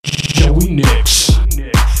remix.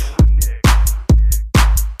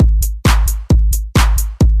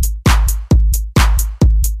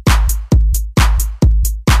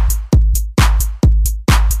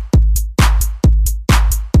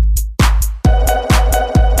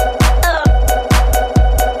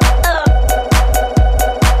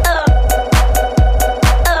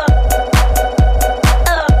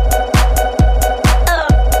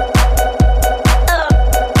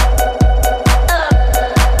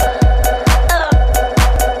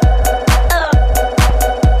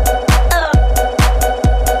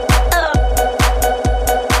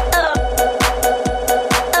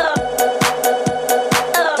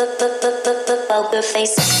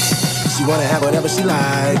 She wanna have whatever she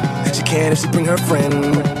like. She can if she bring her friend.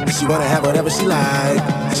 She wanna have whatever she like.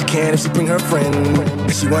 She can if she bring her friend.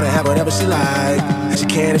 She wanna have whatever she like. She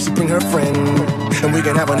can if she bring her friend. And we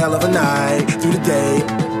can have one hell of a night through the day.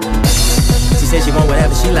 She said she want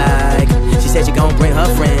whatever she like. She said she gon' bring her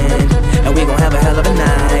friend. And we gon' have a hell of a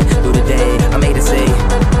night through the day. I made her say.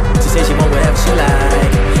 She said she want whatever she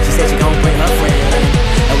like. She said she gon' bring her friend.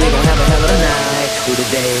 And we gon' have a hell of a night through the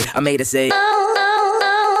day. I made her say.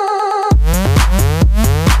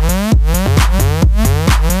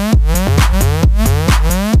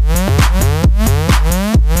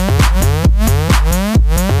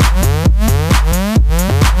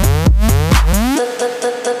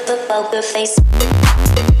 Face.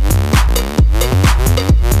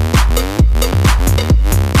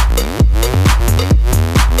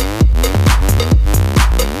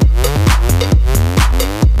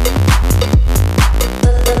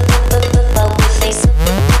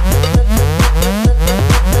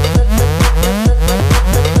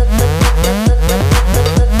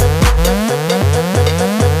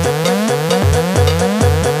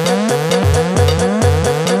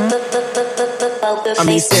 I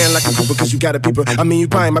mean, stand like a grouper cause you got a peeper. I mean, you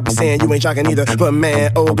probably might be saying you ain't shocking either. But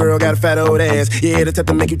man, old girl got a fat old ass. Yeah, the type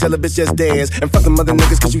to make you tell a bitch just dance. And fuck them other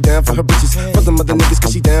niggas cause you down for her bitches. Fuck them other niggas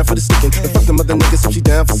cause she down for the sticking. And fuck them other niggas if she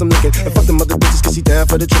down for some licking. And fuck them other bitches cause she down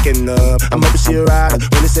for the tricking. I'm hoping she a rider.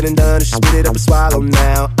 When it's said and done, she spit it up and swallow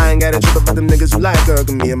now. I ain't got a trip about them niggas who like her.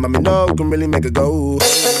 Cause me and mommy know can really make her go.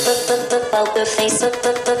 Poker face,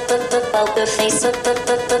 poker face,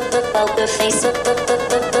 poker face,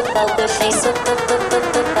 poker face,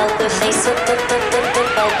 poker face,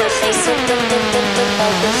 poker face,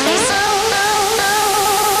 poker face.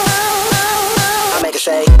 I make her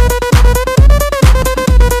say.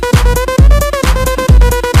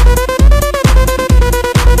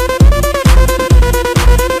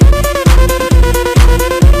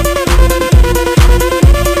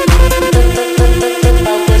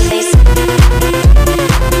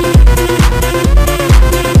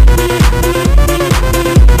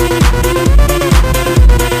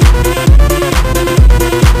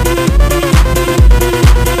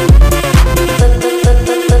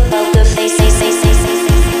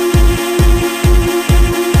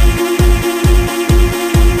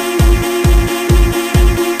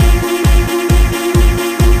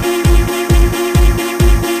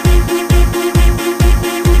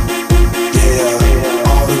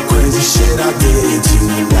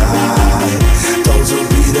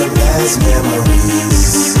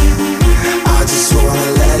 Memories. I just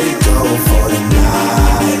wanna let it go for the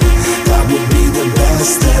night. That would be the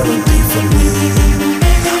best therapy for me.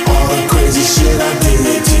 All the crazy shit I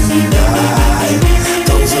did tonight,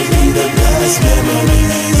 those would be the best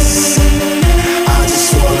memories. I just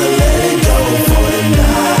wanna let it go for the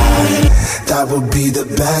night. That would be the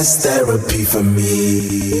best therapy for me.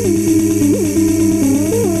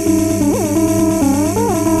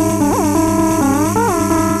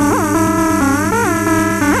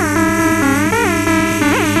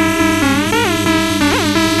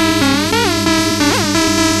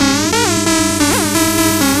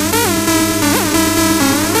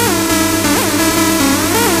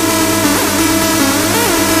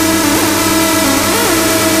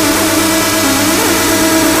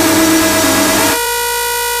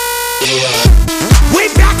 We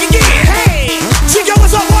back again. Hey, Chico,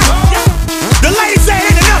 what's up?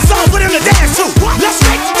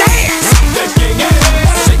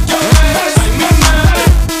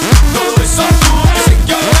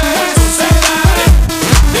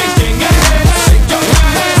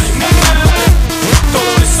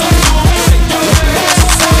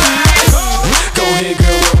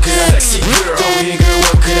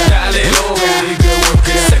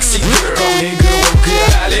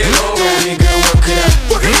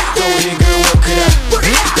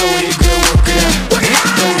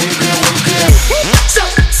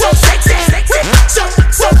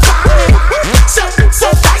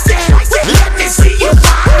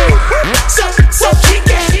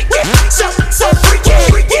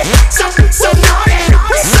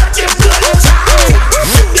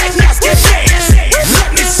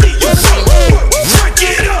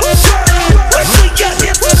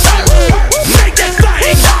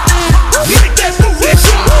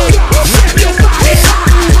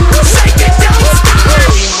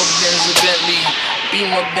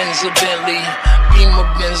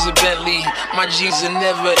 Jeans are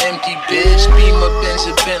never empty, bitch. Beamer, Benz,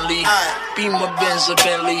 a Bentley. Beamer, Benz, a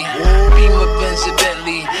Bentley. Beamer, Benz, a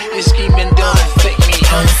Bentley. Your scheming don't affect me.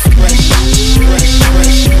 I'm fresh, fresh,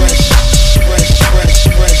 fresh, fresh, fresh, fresh,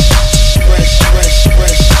 fresh, fresh, fresh, fresh,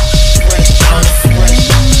 fresh. I'm fresh,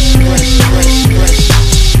 fresh, fresh, fresh,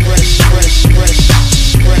 fresh, fresh,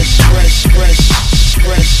 fresh, fresh, fresh, fresh,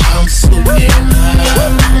 fresh. I'm so damn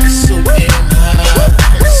high. I'm so damn high.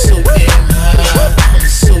 I'm so damn high. I'm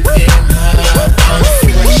so damn high. I'm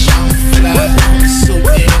fresh. I'm fly. I'm so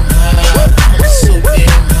damn high. I'm so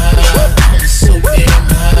damn high. I'm so damn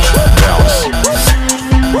high.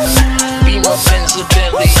 Be my Benz a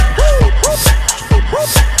Bentley.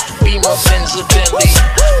 Be my Benz a Bentley.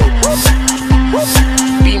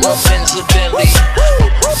 Be my Benz a Bentley.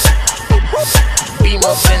 Be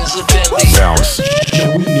my Benz a Bentley. Bounce. Yo,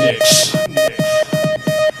 next.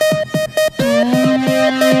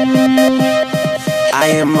 I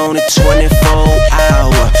am on a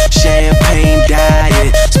 24-hour champagne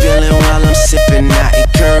diet, spilling while I'm sipping. I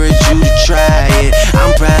encourage you to try it.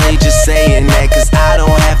 I'm probably just saying that cause I don't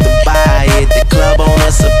have to buy it. The club on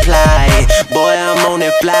a supply it. Boy, I'm on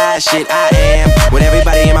that fly shit. I am with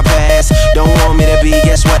everybody in my past. Don't want me to be,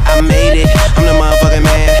 guess what? I made it. I'm the motherfucking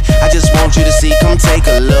man. I just want you to see, come take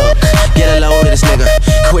a look. Get a load of this nigga.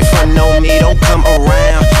 Quit frontin' on me, don't come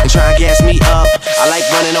around and try and gas me up. I like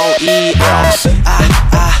running on E.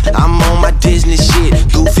 I'm on my Disney shit,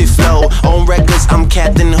 goofy flow. On records, I'm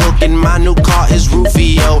Captain Hook, and my new car is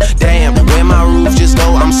Rufio. Damn, where my roof just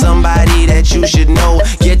go? I'm somebody that you should know.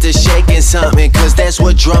 Get to shaking something, cause that's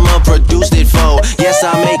what drummer produced it for. Yes,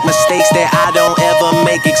 I make mistakes that I don't ever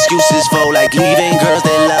make excuses for, like leaving girls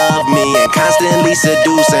that love me and constantly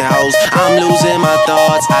seducing hoes. I'm losing my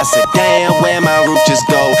thoughts. I said, damn, where my roof just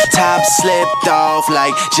go? Top slipped off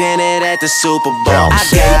like Janet at the Super Bowl. I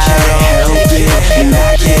can't help it, and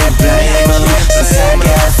I can't blame them, since I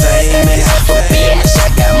got famous. But bitch, I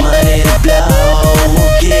got money to blow,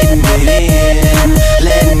 getting it in,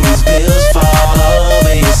 letting these bills fall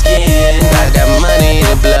over your skin. I got money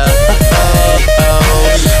to blow.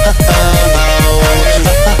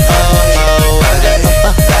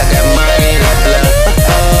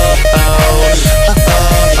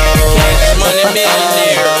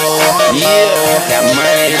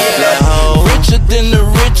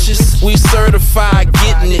 We certified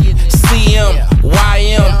getting it. CM,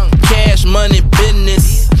 YM, cash money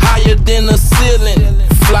business. Higher than the ceiling,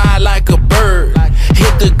 fly like a bird.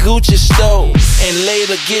 Hit the Gucci stove and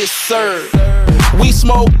later get served. We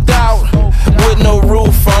smoked out with no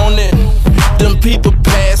roof on it. Them people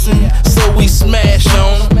passing, so we smash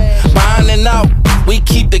on them. Buying out, we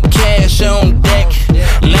keep the cash on deck.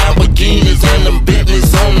 Lamborghinis and them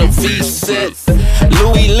Bentleys on the V-set.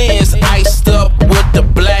 Louis Lens iced up with the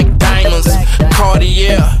black diamonds.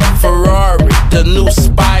 Cartier, Ferrari, the new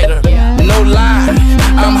Spider. No lie,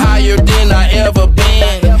 I'm higher than I ever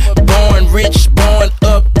been. Born rich, born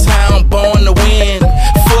uptown, born to win.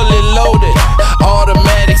 Fully loaded,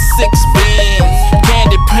 automatic 6-bin.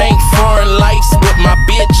 Candy paint, foreign lights with my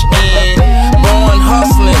bitch in. Born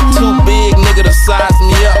hustling, too big nigga to size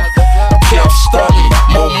me up. Kept studying,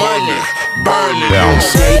 more money, burning.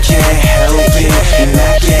 They can't help it, and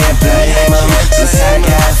I can't blame them, since I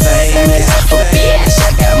got famous. But bitch,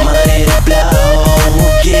 I got money to blow,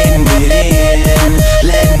 getting it in,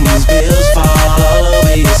 letting these bills fall all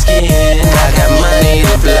over your skin. I got money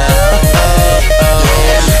to blow.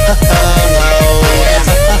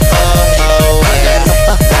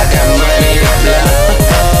 I got money to blow.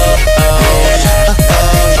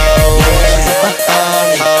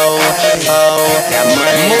 Got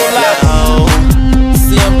money to blow.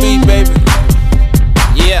 CMB, baby.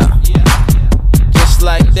 Yeah. Just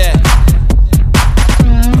like that.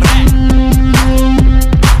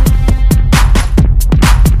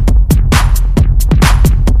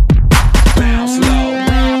 Bounce low.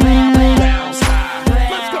 Bounce high.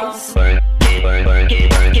 Let's go.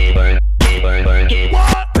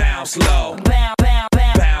 Bounce low.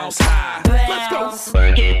 Bounce high. Let's go.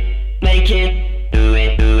 Make it, do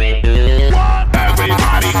it, do it, do it.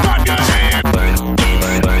 Everybody clap your hands. Everybody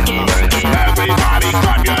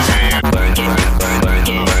clap your hands.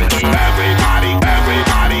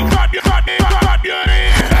 Everybody clap your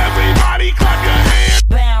hands. Everybody clap your hands.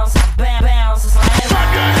 Bounce, bounce,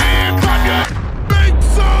 Clap your hands. Clap your. Make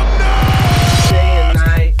some noise.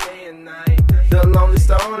 Day and night, the lonely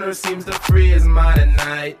stoner seems to free his mind at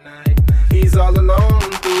night. He's all alone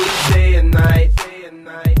through the day and night.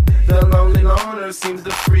 The lonely loner seems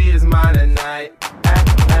to free his mind at night. At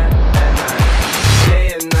night.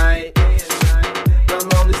 Day and night, the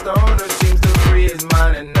lonely stoner seems to free his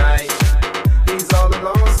mind at night. He's all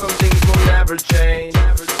alone, some things will never never change.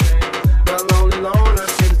 The lonely loner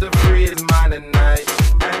seems to free his mind at night.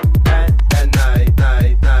 At night, night,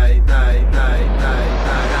 night, night, night, night,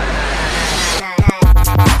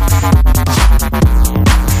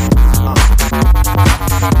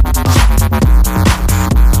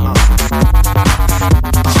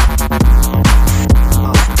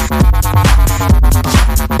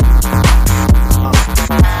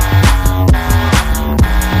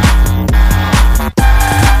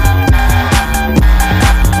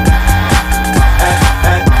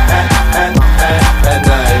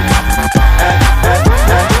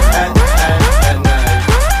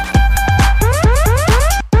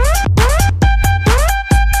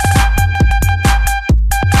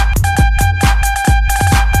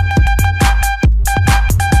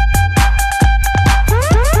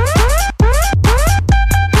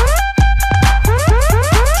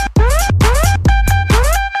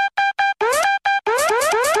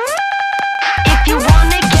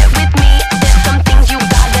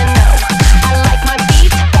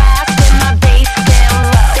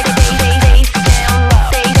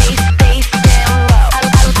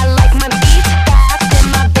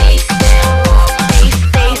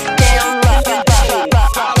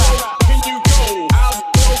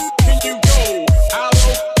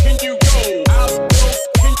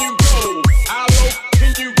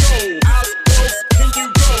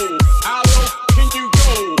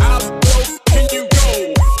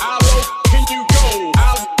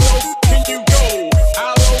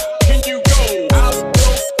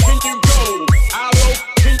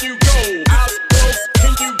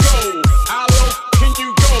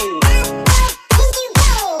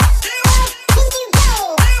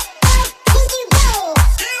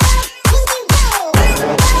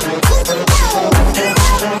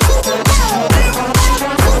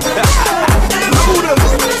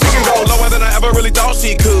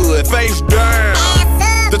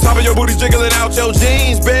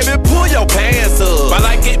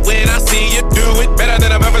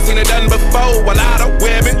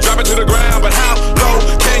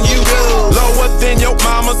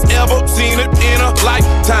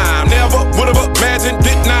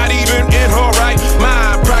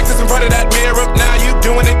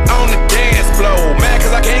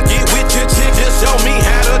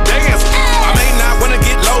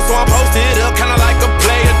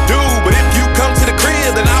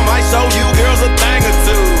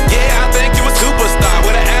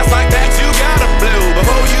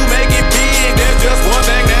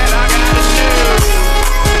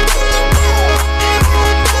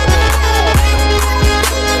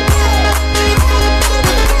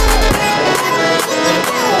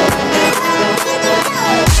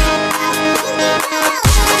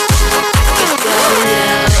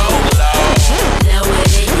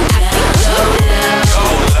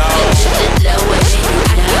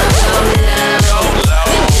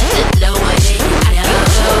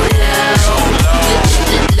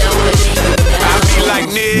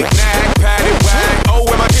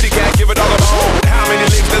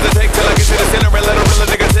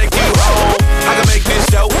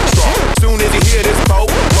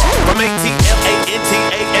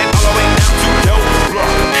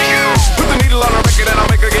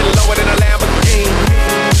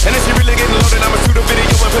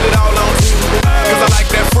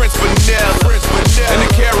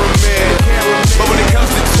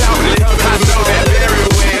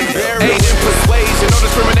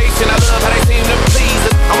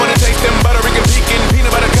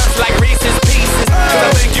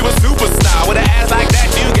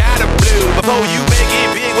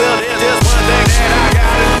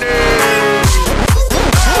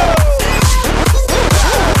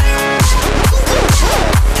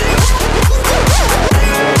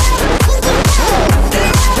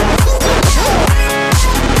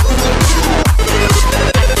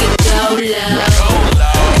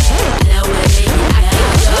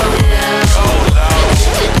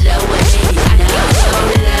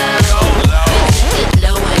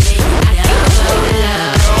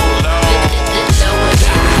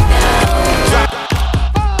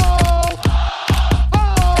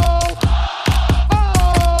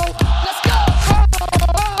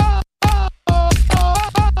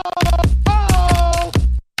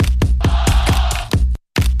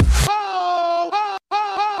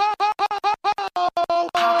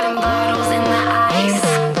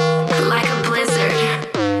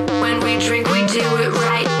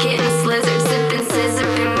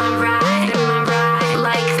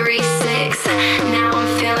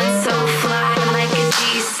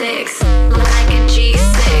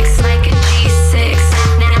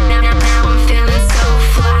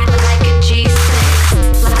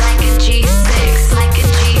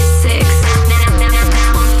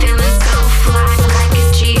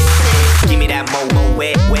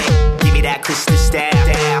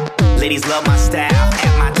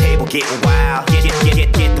 getting wild.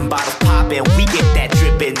 Get them bottles poppin'. We get that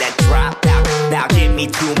drippin', that drop. Now give me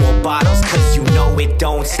 2 more bottles, cause you know it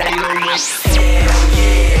don't stop. Hell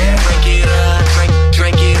yeah, drink it up,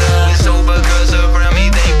 drink it up. Sober girls around me,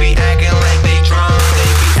 they be acting like they drunk. They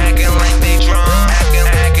be acting like they drunk,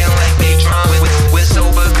 acting like they drunk. With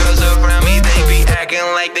sober girls around me, they be acting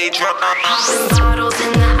like they drunk. Popping bottles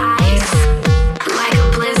in the ice, like a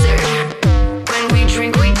blizzard. When we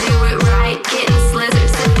drink, we do it right, getting slizzard,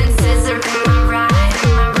 sipping scissor. Am I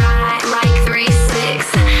right, like 3-6.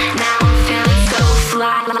 Now I'm feeling so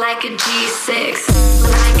fly, like a G6,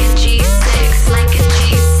 like a G6, like a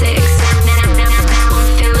G6. Now I'm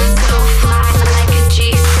feeling so fly, like a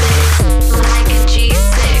G6, like a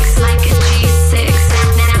G6, like a G6.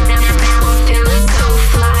 Now I'm feeling so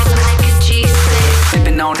fly, like a G6.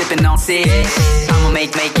 Dipping on 6. I'ma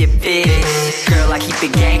make it big. Girl, I keep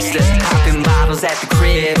it gangsta. Popping bottles at the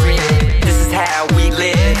crib. This is how we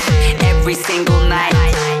live every single night.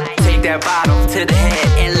 Take that bottle to the head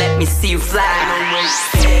and let me see you fly.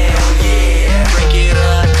 Hell yeah, drink it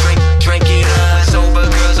up, drink it up. Sober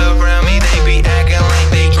girls around me, they be acting like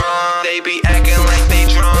they drunk. They be acting like they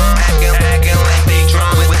drunk, acting like they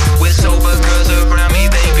drunk. With sober girls around me,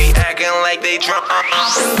 they be acting like they drunk.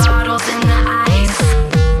 Popping bottles in the ice,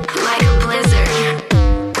 like a blizzard.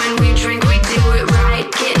 When we drink, we do it right,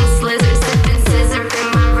 getting slizzard, sipping scissor.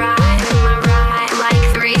 Am I right, like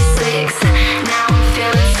 3-6. Now I'm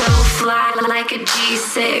feeling so fly, like a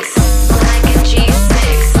G6, like a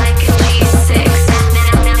G6, like a G6.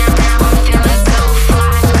 Now I'm feeling so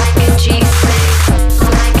fly, like a G6,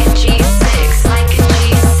 like a G6, like a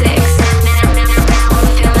G6. Now I'm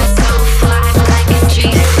feeling so fly, like a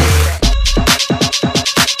G6.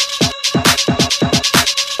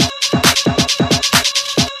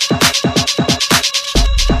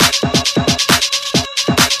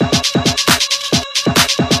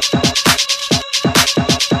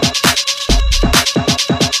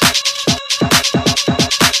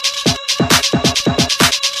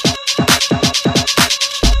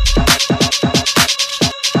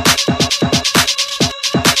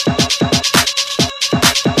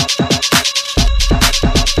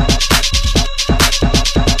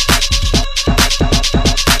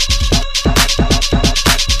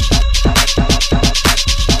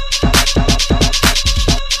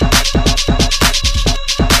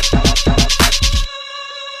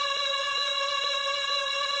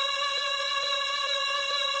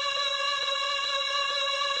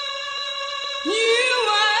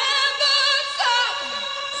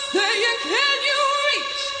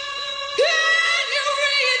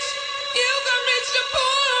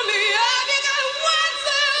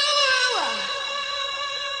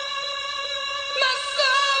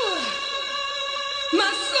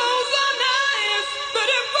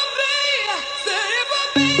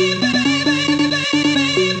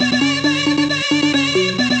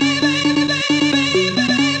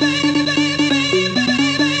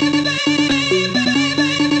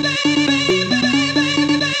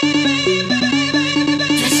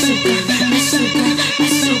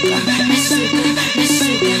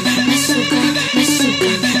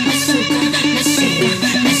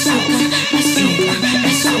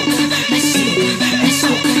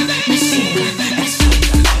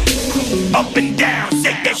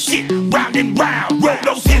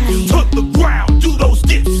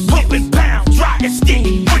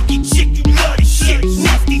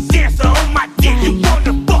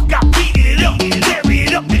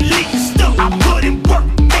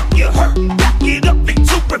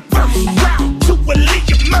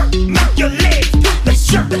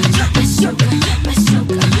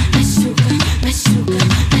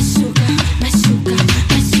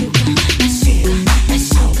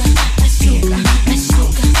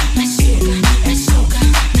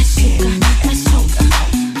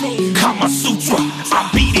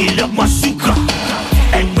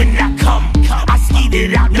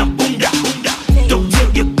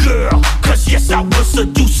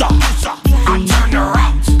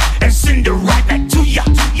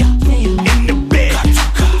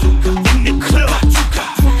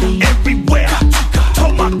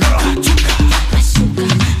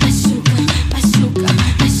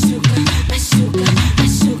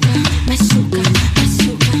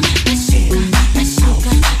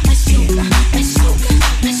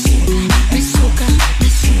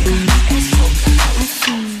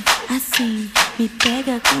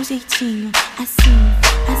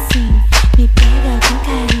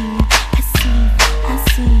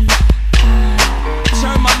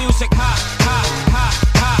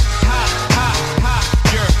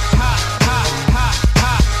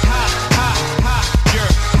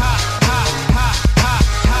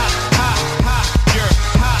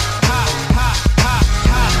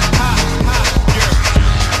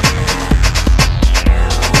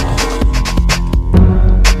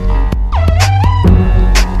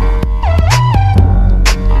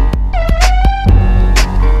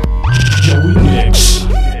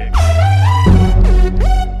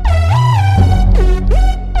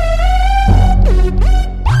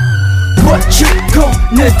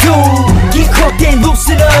 gonna do? Get caught then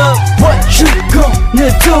loosen up. What you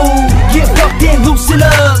gonna do? Get fucked then loosen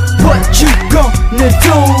up. What you gonna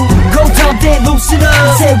do? Go dumb then loosen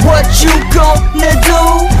up. Say what you gonna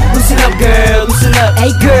do? Loosen up, girl, loosen up.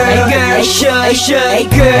 Hey girl, hey girl, hey shush, hey shush, hey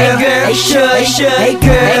girl, hey girl, hey shush, hey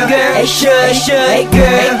girl, hey girl, hey shush, hey girl,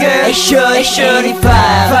 hey girl, hey shush,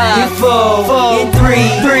 5, 4,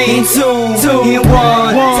 3, 2,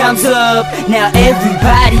 1. Time's up. Now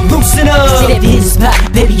everybody loosen up. Say that hit spot,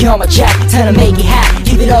 baby on my jack. Time to make it hot.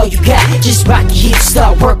 Give it all you got. Just rock your hips,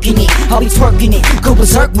 start working it. I'll be twerking it, go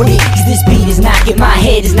berserk with it. Cause this beat is knocking, my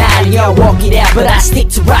head is nodding. Y'all walk it out, but I stick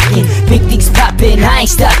to rocking. Big things popping, I ain't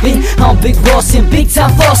stopping. I'm big bossin', big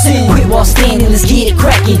time flossin'. Quit while standing, let's get it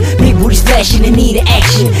cracking. Big booties flashing and need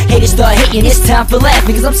action. Haters start hating, it's time for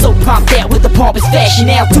laughing. Cause I'm so pumped out with the pompous fashion.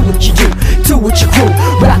 Now do what you do with your crew.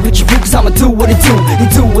 Rock with your crew, cause I'ma do what it do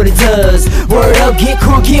and do what it does. Word up, get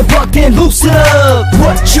crunk, get bucked, then loosen up.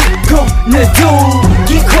 What you gonna do?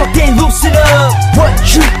 Get crunk, then loosen up. What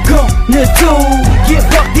you gonna do? Get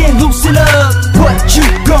bucked, then loosen up. What you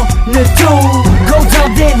gonna do? Go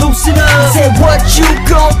down, then loosen up. Say what you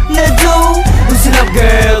gonna do? Loosen up,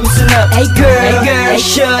 girl, loosen up. Hey girl, hey girl, hey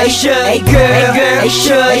shush, hey girl, hey girl, hey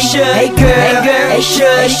shush, hey girl, hey girl, hey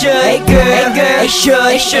shush, hey girl, hey girl, hey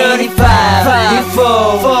shush, 5,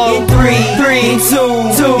 4, 3,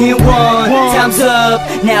 2, 1. Time's up.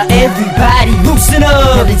 Now everybody loosen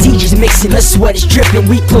up. Now the DJ's mixing, her sweat is dripping.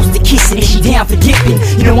 We close to kissing and she down for dipping.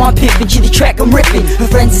 You know I'm pimping, to the track I'm ripping. Her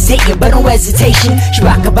friends is hating, but no hesitation. She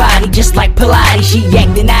rock her body just like Pilates. She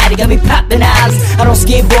acting naughty, got me popping ollies. I don't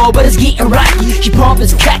skateboard, but it's getting rocky. She pumping,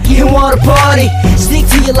 cocky and wanna party. Stick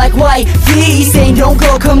to you like white feet. Saying don't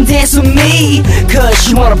go, come dance with me. Cause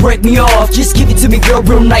she wanna break me off. Just give it to me, girl,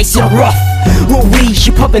 real nice and rough. Ooh-wee, she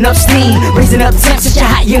pumping up steam, raising up temps, such a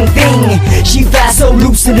hot young thing. She fast, so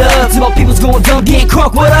loosen up. Till my people's going dumb, get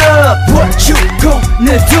crunk, what up? What you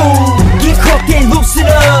gonna do? Get crunk, then loosen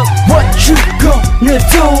up. What you gonna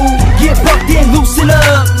do? Get bucked, then loosen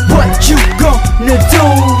up. What you gonna do?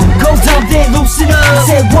 Go dumb, then loosen up.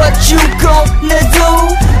 Say what you gonna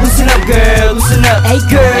do? Loosen up, girl, loosen up. Hey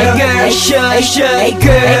girl, hey girl, hey shush, hey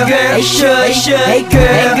girl, hey girl, hey shush, hey girl,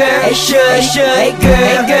 hey girl, hey shush, hey girl,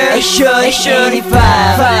 hey girl, hey shush,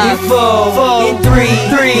 5, 4,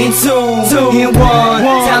 3, 2, 1.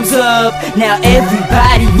 Time's up. Now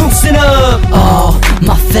everybody loosen up. All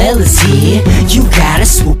my fellas here, you gotta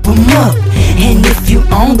swoop 'em up. And if you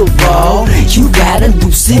on the wall, you gotta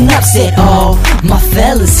loosen up. Said all my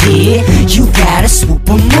fellas here, you gotta swoop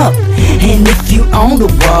 'em up. And if you on the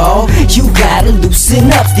wall, you gotta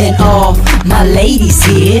loosen up. Then all my ladies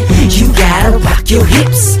here, you gotta rock your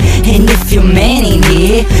hips. And if your man ain't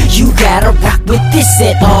here, you gotta rock with this.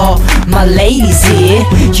 At all my ladies here,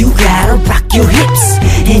 you gotta rock your hips.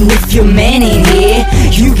 And if your man ain't here,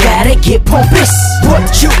 you gotta get pompous.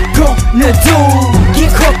 What you gonna do?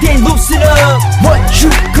 Get crunk, then loosen up. What you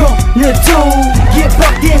gonna do? Get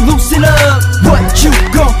bucked, then loosen up. What you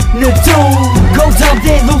gonna do? Go dumb,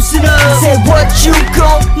 then loosen up. Say what you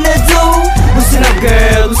gonna do? Loosen up,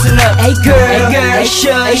 girl, loosen up. Hey girl, hey girl, hey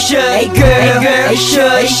shush, hey girl, hey girl, hey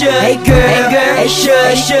shush, hey girl, hey girl, hey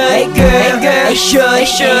shush, hey girl, hey girl, hey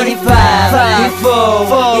shush, 5,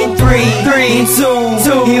 4, 3,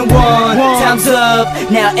 2, 1. Time's up.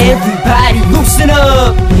 Now everybody loosen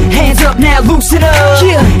up. Hands up now, loosen up.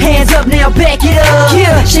 Yeah. Hands up now, back it up.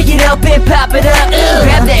 Yeah. Shake it up and pop it up.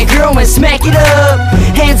 Grab that girl and smack it up.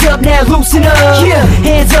 Hands up now, loosen up. Yeah.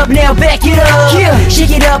 Hands up now, back it up. Yeah.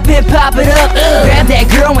 Shake it up and pop it up. Grab that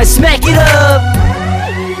girl and smack it up.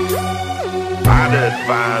 I'd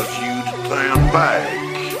advise you to stand back.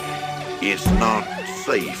 It's not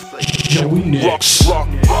safe. Joey Nicks. Rock,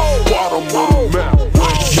 bottom of the map.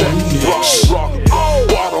 Rock,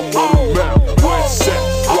 bottom of the map.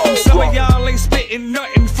 Some of y'all ain't spitting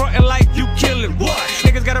nothing, frontin' like you killin'. What?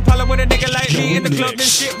 Niggas got a problem with a nigga like me in the club and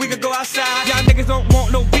shit. We could go outside. Y'all niggas don't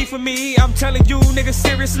want no beef with me. I'm telling you, niggas,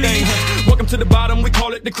 seriously. Welcome to the bottom, we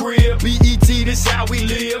call it the crib. BET, this how we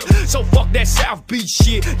live. So fuck that South Beach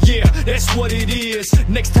shit. Yeah, that's what it is.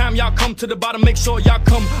 Next time y'all come to the bottom, make sure y'all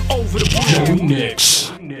come over the pool. Joey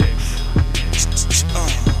Nicks. Yeah.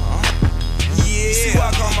 See why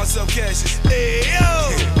I call myself Cassius? Hey,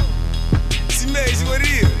 yo! See, Major, what it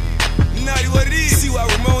is? Naughty, what it is? See why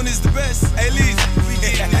Ramon is the best? Hey, Lisa, we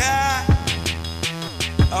getting high.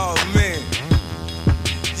 Oh, man.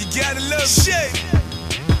 You got a little shake.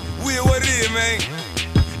 Weird what it is, man.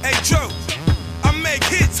 Hey, Joe, I make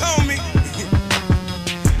hits, homie.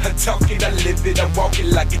 I talk it, I live it, I walk it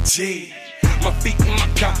like a G. My feet in my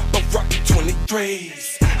car, I'm rockin'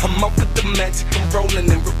 23s. I'm off with the magic, I'm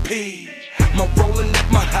rollin' and repeat. My rollin'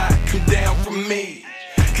 up my high, come down from me.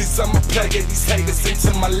 Cause I'ma plug these haters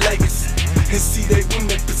into my legacy. And see they in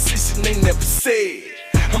that position they never said.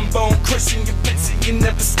 I'm born crushing your bitch and you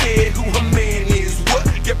never scared who her man is. What?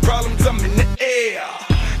 Get problems, I'm in the air.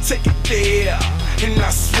 Take it there. And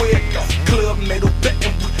I swear, go club metal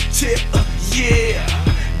betting with chair, yeah.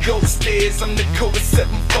 Go stairs, I'm the code of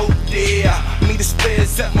 7-4 there. Me the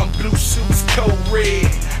spares at my blue shoes, cold red.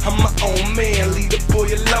 I'm my own man, leave the boy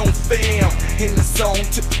alone, fam. In the zone,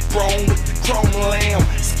 tip the throne with the chrome lamb.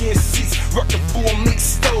 Skin seats, rockin' full meat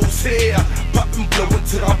stoves here. Poppin' blow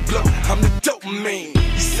until I blow, I'm the dope man.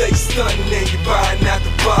 You say stunning and you buying out the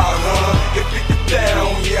bar, huh? If you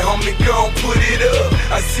down, yeah, homie, gon' put it up.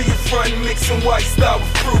 I see you front mixing white star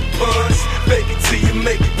with fruit punch. Fake it till you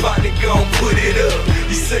make it, partner, gon' put it up.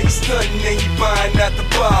 You say you stunning and you buying out the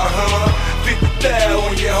bar, huh?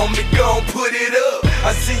 50,000, yeah, homie, gon' put it up.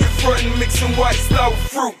 I see you front mixing white star with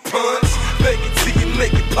fruit punch. Fake it till you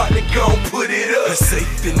make it, partner, gon' put it up.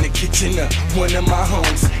 Safe in the kitchen, one of my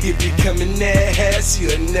homes. If you come in that house,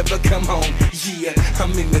 you'll never come home. Yeah,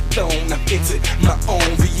 I'm in the throne, I've entered my own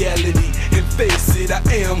reality. And face it, I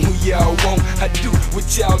am who y'all want. I do what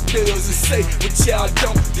y'all does and say what y'all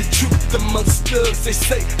don't. The truth amongst thugs, they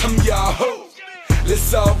say I'm y'all hoes.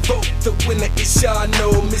 Let's all vote, the winner is y'all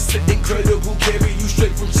know. Mr. Incredible, carry you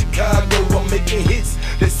straight from Chicago. I'm making hits,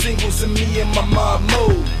 that singles and me in my mob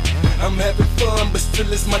mode. I'm having fun, but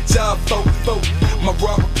still it's my job, folk. My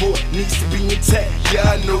raw report needs to be intact.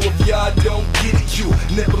 Y'all know if y'all don't get it, you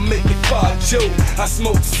never make it far, Joe. I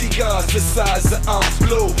smoke cigars the size of arms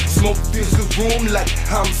blow. Smoke fills the room like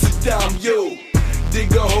I'm Saddam, yo.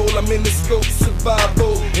 Dig a hole, I'm in the scope,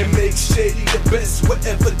 survival. And make Shady the best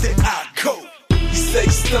wherever that I go. You say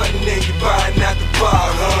stunning and you buying out the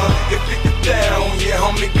bar, huh? If it down, yeah,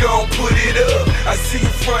 homie, gon' put it up. I see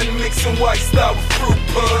you front mixing white star with fruit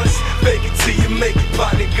punch. Fake it till you make it,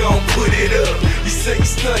 partner, gon' put it up. You say you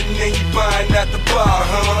stunning and you buying out the bar,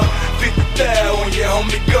 huh? 50,000, yeah,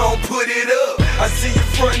 homie, gon' put it up. I see you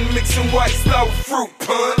front mixing white star with fruit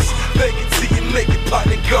punch. Fake it till you make it,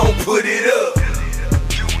 partner, gon' put it up.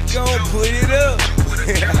 Gon' put it up.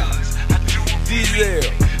 Diesel.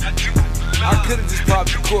 I could've just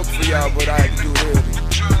popped the cork for y'all, but I had to do it early.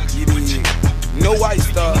 You dig? No white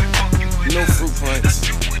star, no fruit punch.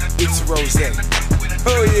 It's rosé.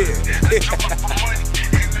 Oh yeah.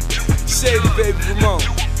 Shady baby Ramon.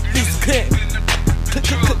 Loose clip.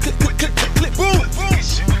 Clip. Boom.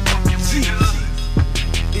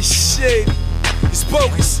 It's shady. It's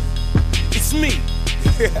bogus. It's me.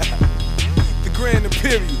 The Grand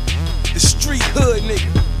Imperial. The street hood nigga.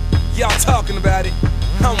 Y'all talking about it.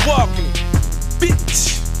 I'm walking it.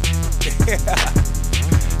 Bitch.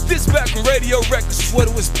 This back on Radio Records is what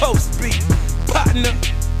it was supposed to be. Partner.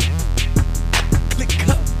 Click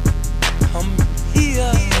up. I'm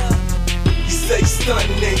here. You say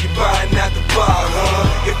stunning and you buying out the bar,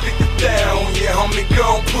 huh? If it down, yeah, homie,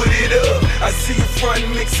 gon' put it up. I see you front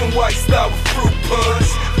mixing white star with fruit punch.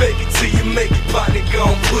 Fake it till you make it, partner,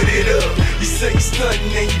 gon' put it up. You say you stunning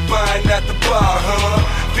and you buying out the bar, huh?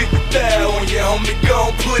 50,000, yeah, homie,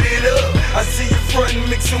 gon' put it up. I see you front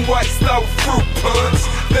mixing white star with fruit punch.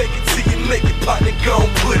 Fake it till you make it, partner, gon'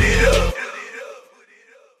 put it up.